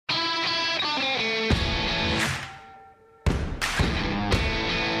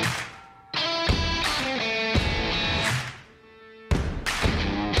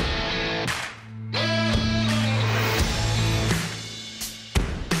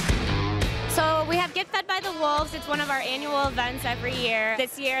get fed by the Wolves. It's one of our annual events every year.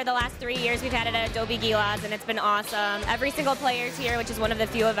 This year, the last 3 years, we've had it at Adobe Gilas, and it's been awesome. Every single player's here, which is one of the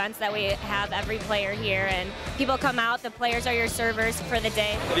few events that we have every player here, and people come out. The players are your servers for the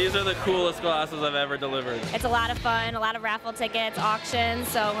day. These are the coolest glasses I've ever delivered. It's a lot of fun, a lot of raffle tickets, auctions,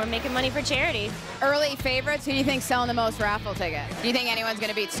 so we're making money for charity. Early favorites, who do you think's selling the most raffle tickets? Do you think anyone's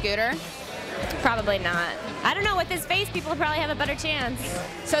going to beat Scooter? Probably not. I don't know, with his face, people probably have a better chance.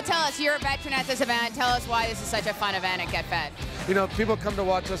 So tell us, you're a veteran at this event. Tell us why this is such a fun event at Get Fed. You know, people come to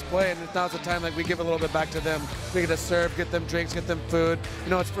watch us play, and now's the time like we give a little bit back to them. We get to serve, get them drinks, get them food. You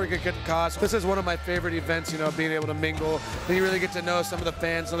know, it's for a good cause. This is one of my favorite events, you know, being able to mingle. And you really get to know some of the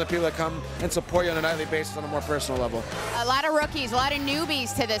fans, some of the people that come and support you on a nightly basis on a more personal level. A lot of rookies, a lot of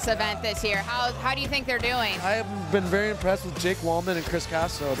newbies to this event this year. How do you think they're doing? I've been very impressed with Jake Wallman and Chris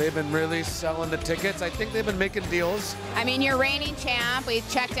Castro. They've been really selling the tickets. I think they've been making deals. I mean, you're reigning champ. We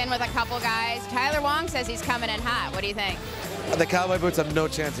checked in with a couple guys. Tyler Wong says he's coming in hot. What do you think? The cowboy boots have no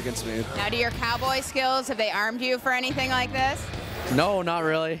chance against me. Now, do your cowboy skills, have they armed you for anything like this? No, not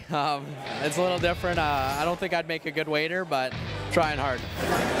really. It's a little different. I don't think I'd make a good waiter, but trying hard.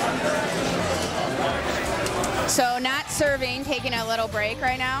 So not serving, taking a little break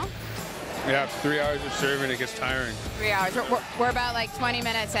right now? Yeah, 3 hours of serving, it gets tiring. 3 hours. We're about like 20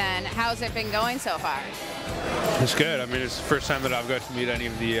 minutes in. How's it been going so far? It's good. I mean, it's the first time that I've got to meet any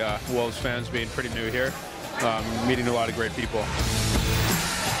of the Wolves fans, being pretty new here. Meeting a lot of great people.